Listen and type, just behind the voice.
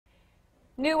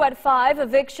New at 5,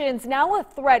 evictions now a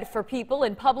threat for people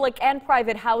in public and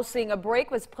private housing. A break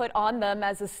was put on them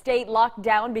as the state locked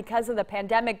down because of the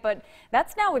pandemic, but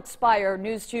that's now expired.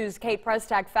 News 2's Kate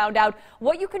Prestak found out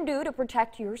what you can do to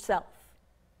protect yourself.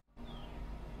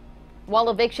 While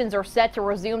evictions are set to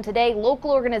resume today,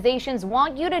 local organizations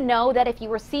want you to know that if you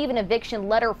receive an eviction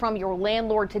letter from your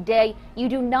landlord today, you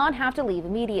do not have to leave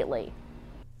immediately.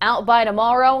 Out by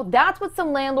tomorrow, that's what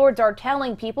some landlords are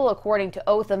telling people, according to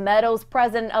Otha Meadows,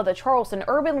 president of the Charleston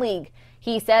Urban League.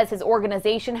 He says his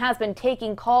organization has been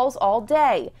taking calls all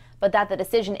day, but that the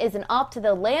decision isn't up to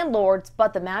the landlords,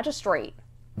 but the magistrate.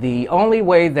 The only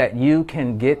way that you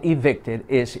can get evicted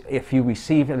is if you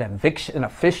receive an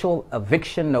official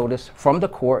eviction notice from the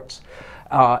courts,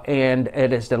 and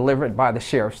it is delivered by the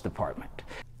sheriff's department.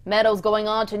 Meadows going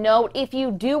on to note, if you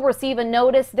do receive a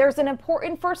notice, there's an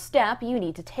important first step you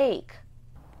need to take.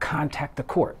 Contact the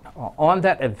court. On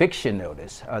that eviction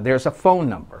notice, there's a phone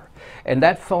number, and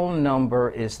that phone number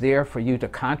is there for you to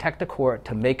contact the court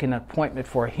to make an appointment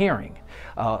for a hearing.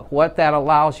 What that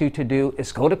allows you to do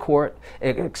is go to court,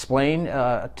 explain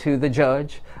to the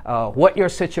judge what your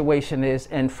situation is,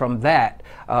 and from that,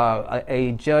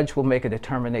 a judge will make a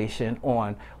determination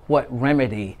on what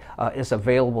remedy is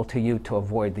available to you to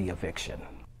avoid the eviction.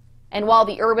 And while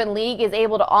the Urban League is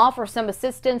able to offer some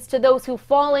assistance to those who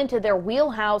fall into their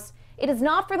wheelhouse, it is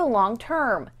not for the long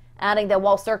term, adding that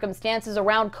while circumstances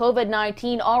around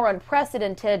COVID-19 are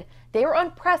unprecedented, they are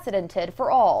unprecedented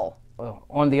for all. Well,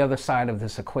 on the other side of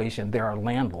this equation, there are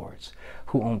landlords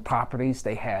who own properties.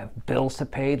 They have bills to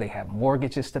pay, they have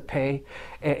mortgages to pay,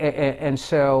 and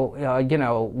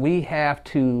so we have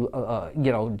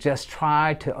to just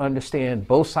try to understand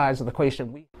both sides of the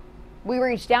equation. We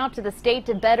reached out to the state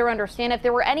to better understand if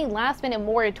there were any last-minute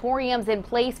moratoriums in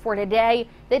place for today.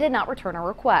 They did not return our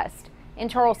request. In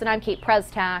Charleston, I'm Kate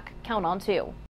Prestak. Count on 2.